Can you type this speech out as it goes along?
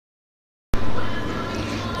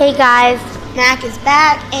Hey guys, Mac is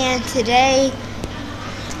back, and today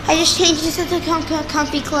I just changed into the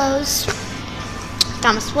comfy clothes.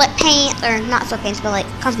 Got my sweatpants, or not sweatpants, but like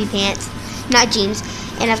comfy pants, not jeans.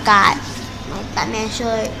 And I've got my Batman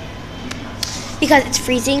shirt because it's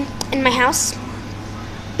freezing in my house.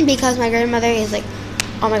 Because my grandmother is like,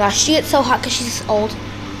 oh my gosh, she gets so hot because she's old.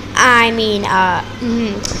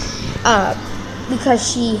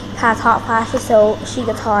 Because she has hot flashes, so she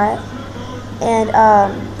gets hot. And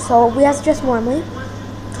so we have to dress warmly.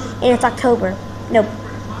 And it's October. No,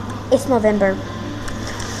 it's November.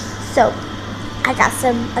 So I got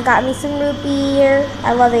me some root beer.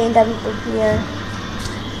 I love A&W root beer.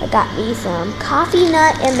 I got me some coffee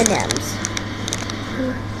nut M&Ms.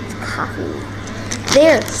 Coffee.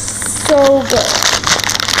 They're so good.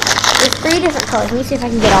 There's 3 different colors. Let me see if I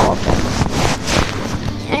can get all of them.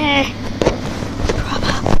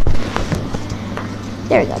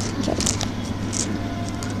 There we go. Okay.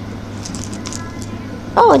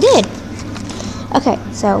 Oh, I did. Okay,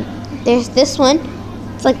 so there's this one.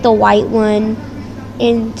 It's like the white one,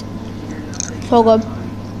 and so good.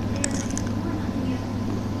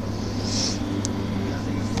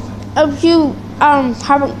 If you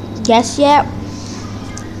haven't guessed yet,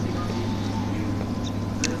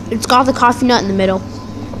 it's got the coffee nut in the middle.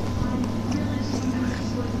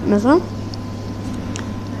 And this one?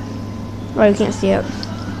 Oh, you can't see it.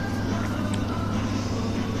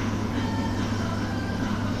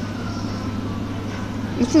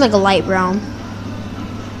 It's like a light brown.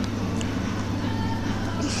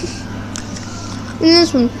 And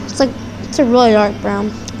this one, it's a really dark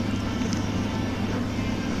brown.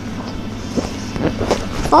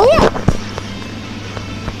 Oh yeah.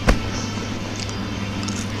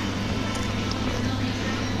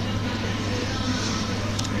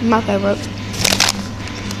 My favorite.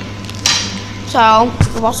 So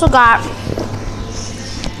we've also got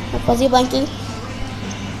a fuzzy blankie.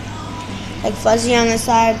 Like fuzzy on the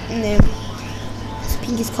side, and then it's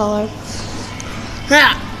pinkish color.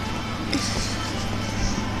 Yeah.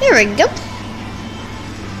 There we go.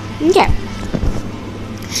 Okay.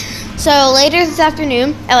 So later this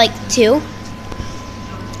afternoon at like 2,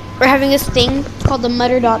 we're having this thing called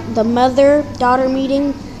the mother-daughter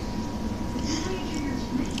meeting.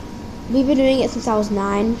 We've been doing it since I was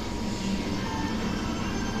 9.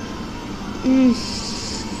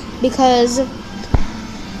 Because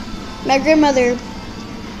my grandmother,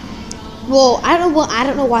 well, I don't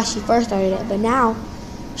know why she first started it, but now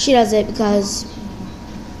she does it because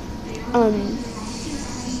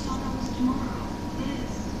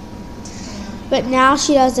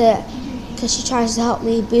she tries to help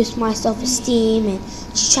me boost my self-esteem, and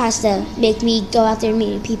she tries to make me go out there and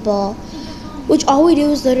meet people, which all we do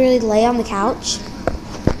is literally lay on the couch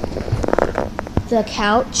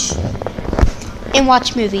and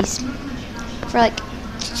watch movies for like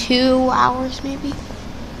 2 hours maybe,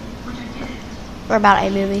 or about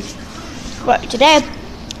 8 movies. But today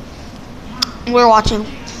we're watching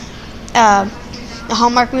a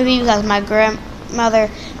Hallmark movie because my grandmother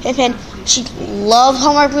Pippin, she loves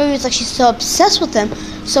Hallmark movies, like she's so obsessed with them.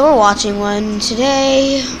 So we're watching one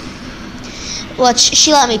today. Well,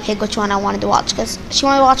 she let me pick which one I wanted to watch because she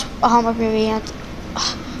wanted to watch a Hallmark movie. And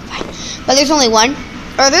fine. But there's only one,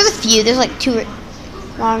 or there's a few. There's like 2,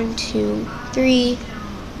 1, 2, 3,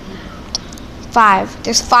 5.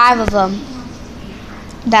 There's 5 of them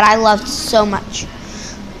that I loved so much.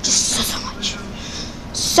 Just so much.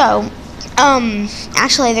 So,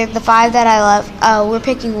 actually, they're the 5 that I love. We're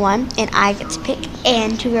picking one, and I get to pick.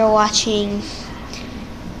 And we're watching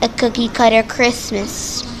A Cookie Cutter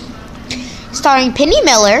Christmas, starring Penny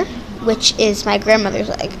Miller, which is my grandmother's.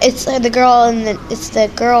 Like, it's the girl in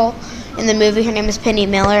the movie. Her name is Penny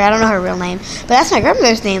Miller. I don't know her real name, but that's my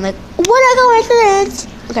grandmother's name. Like, what are the coincidence?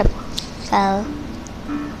 Okay, so.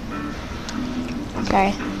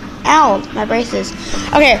 Okay. Ow, my braces.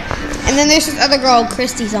 Okay, and then there's this other girl,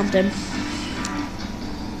 Christy something.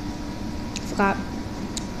 Forgot.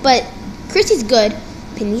 But Christy's good.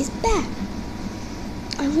 Penny's bad.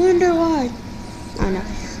 I wonder why. I don't know.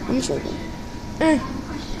 Let me show you.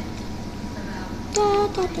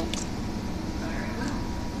 Hold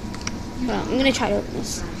on, I'm gonna try to open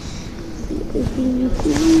this.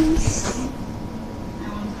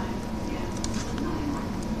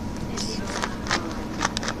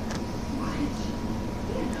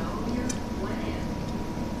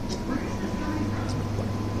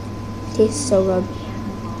 Tastes so good.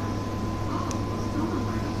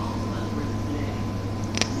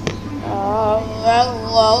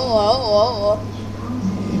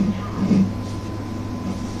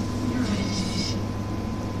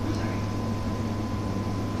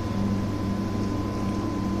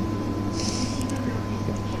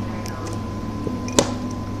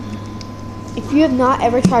 If you have not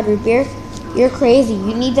ever tried root beer, you're crazy.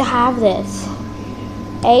 You need to have this.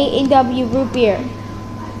 A&W root beer.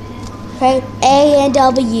 Okay?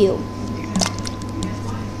 A&W.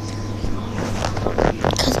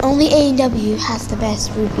 Because only A&W has the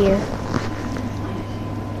best root beer.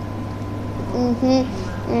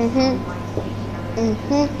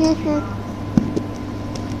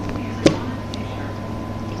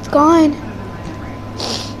 It's gone.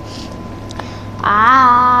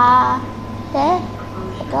 There.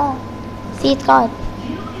 It's gone. See, it's gone.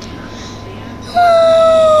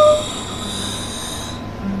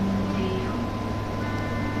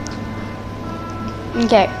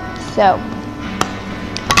 Okay, so.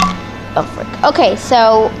 Oh, frick. Okay,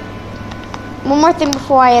 so. One more thing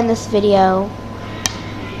before I end this video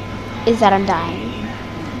is that I'm dying.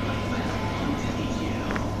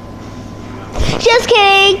 Just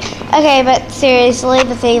kidding! Okay, but seriously,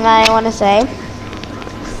 the thing that I want to say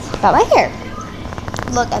about my hair.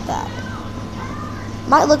 Look at that.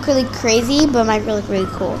 Might look really crazy, but might look really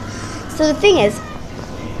cool. So the thing is,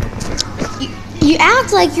 you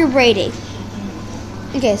act like you're braiding.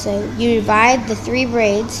 Okay, so you divide the 3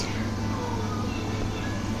 braids.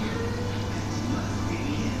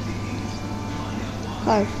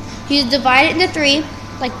 You divide it into 3,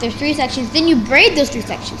 like there's 3 sections. Then you braid those 3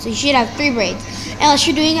 sections. So you should have 3 braids. Unless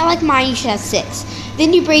you're doing it like mine, you should have 6.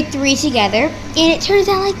 Then you braid 3 together, and it turns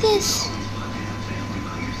out like this.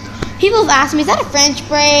 People have asked me, is that a French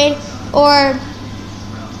braid? Or,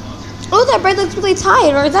 oh, that braid looks really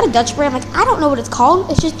tight. Or is that a Dutch braid? I'm like, I don't know what it's called.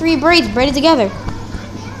 It's just 3 braids braided together.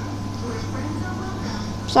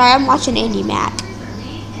 Sorry, I'm watching Andy Mack.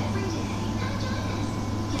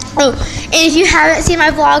 Oh, and if you haven't seen my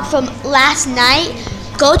vlog from last night,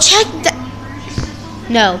 go check the...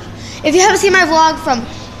 No. If you haven't seen my vlog from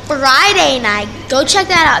Friday night, go check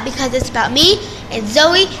that out because it's about me and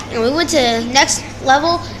Zoe, and we went to the next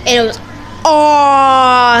level, and it was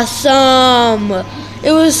awesome.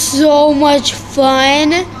 It was so much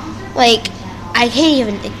fun. Like, I can't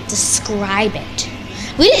even describe it.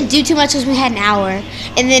 We didn't do too much because we had an hour,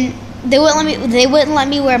 and then they wouldn't let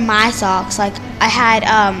me wear my socks. Like I had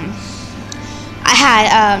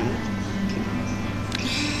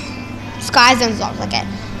Sky Zone socks. Like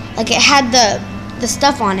it had the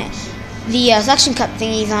stuff on it, the suction cup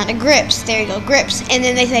thingies on it, grips. There you go, grips. And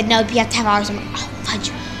then they said no, you have to have ours. I'm like, oh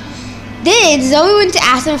fudge. Then Zoe went to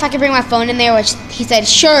ask him if I could bring my phone in there, which he said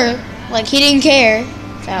sure. Like he didn't care.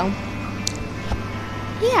 So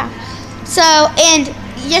yeah. So and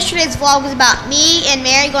yesterday's vlog was about me and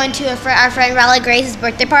Mary going to our friend Riley Grace's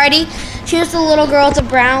birthday party. She was the little girl with the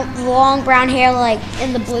long brown hair, like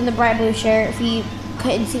in the bright blue shirt. If you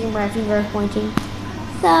couldn't see him, my finger pointing.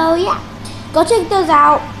 So yeah, go check those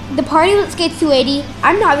out. The party was at Skates 280.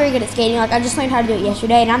 I'm not very good at skating. Like I just learned how to do it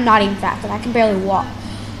yesterday, and I'm not even fast. Like I can barely walk.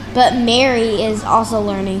 But Mary is also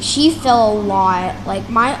learning. She fell a lot. Like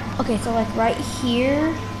so like right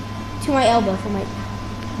here to my elbow, from like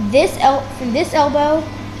this elbow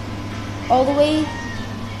all the way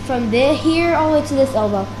from here all the way to this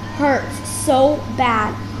elbow hurts so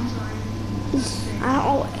bad. I don't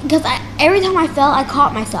know, because every time I fell, I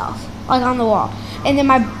caught myself like on the wall, and then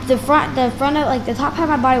the front of like the top half of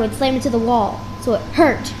my body would slam into the wall, so it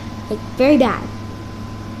hurt like very bad.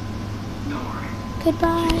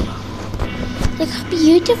 Goodbye. Look how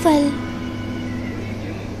beautiful.